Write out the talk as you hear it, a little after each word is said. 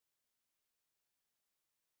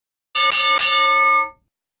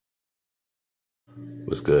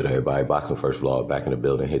What's good, everybody? Boxing First Vlog back in the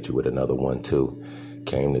building. Hit you with another one, too.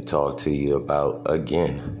 Came to talk to you about,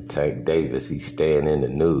 again, Tank Davis. He's staying in the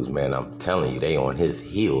news, man. I'm telling you, they on his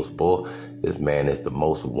heels, boy. This man is the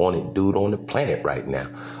most wanted dude on the planet right now.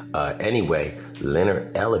 Anyway,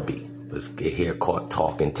 Leonard Ellaby was here caught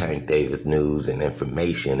talking Tank Davis news and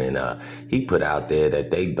information, and he put out there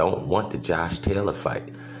that they don't want the Josh Taylor fight,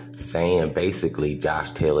 saying basically Josh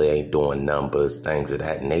Taylor ain't doing numbers, things of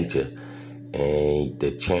that nature. And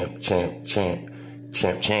the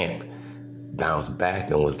champ bounced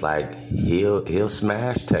back and was like, he'll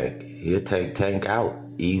smash Tank. He'll take Tank out.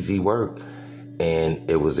 Easy work.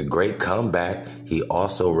 And it was a great comeback. He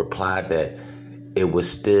also replied that it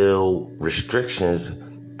was still restrictions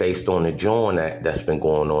based on the joint that's been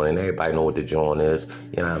going on. And everybody know what the joint is.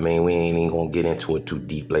 You know what I mean? We ain't even going to get into it too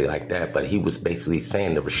deeply like that. But he was basically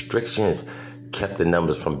saying the restrictions kept the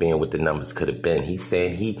numbers from being what the numbers could have been. He's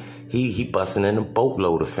saying he busting in a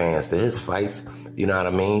boatload of fans to his fights. You know what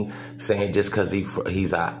I mean? Saying just because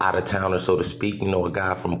he's out of towner, so to speak, you know, a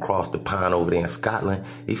guy from across the pond over there in Scotland,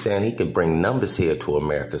 he's saying he can bring numbers here to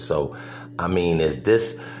America. So, I mean, is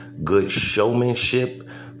this good showmanship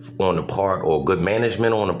on the part, or good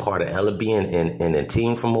management on the part of Ellaby and the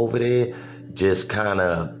team from over there, just kind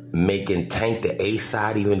of making Tank the A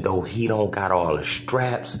side, even though he don't got all the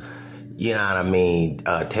straps? You know what I mean?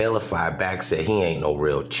 Taylor fired back, said he ain't no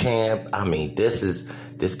real champ. I mean,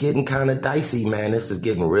 this getting kind of dicey, man. This is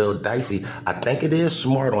getting real dicey. I think it is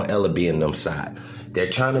smart on Ellaby and them side.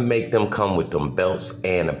 They're trying to make them come with them belts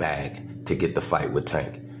and a bag to get the fight with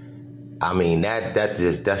Tank. I mean, that's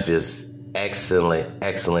just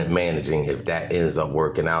excellent managing if that ends up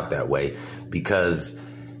working out that way, because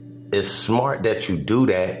it's smart that you do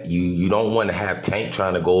that. You don't want to have Tank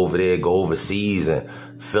trying to go overseas and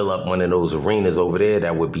fill up one of those arenas over there.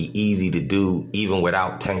 That would be easy to do even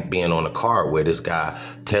without Tank being on the card, where this guy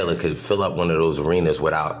Taylor could fill up one of those arenas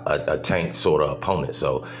without a Tank sort of opponent.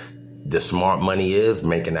 So the smart money is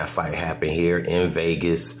making that fight happen here in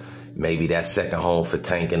Vegas. Maybe that second home for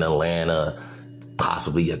Tank in Atlanta,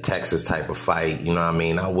 possibly a Texas type of fight. You know what I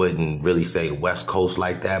mean? I wouldn't really say the West Coast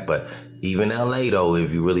like that, but even LA, though,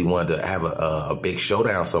 if you really wanted to have a big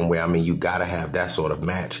showdown somewhere, I mean, you got to have that sort of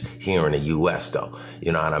match here in the U.S., though.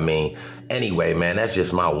 You know what I mean? Anyway, man, that's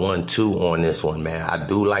just my 1-2 on this one, man. I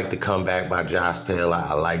do like the comeback by Josh Taylor.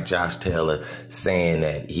 I like Josh Taylor saying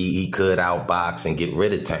that he could outbox and get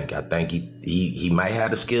rid of Tank. I think he might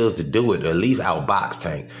have the skills to do it, or at least outbox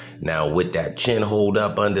Tank. Now, with that chin hold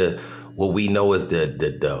up under what we know is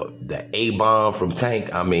the A-bomb from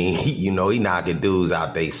Tank, I mean, you know, he knocking dudes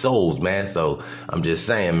out their souls, man. So I'm just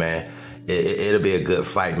saying, man, it'll be a good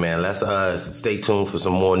fight, man. Let's stay tuned for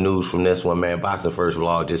some more news from this one, man. Boxing First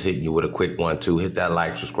Vlog just hitting you with a quick 1-2. Hit that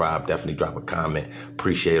like, subscribe, definitely drop a comment.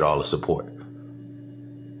 Appreciate all the support.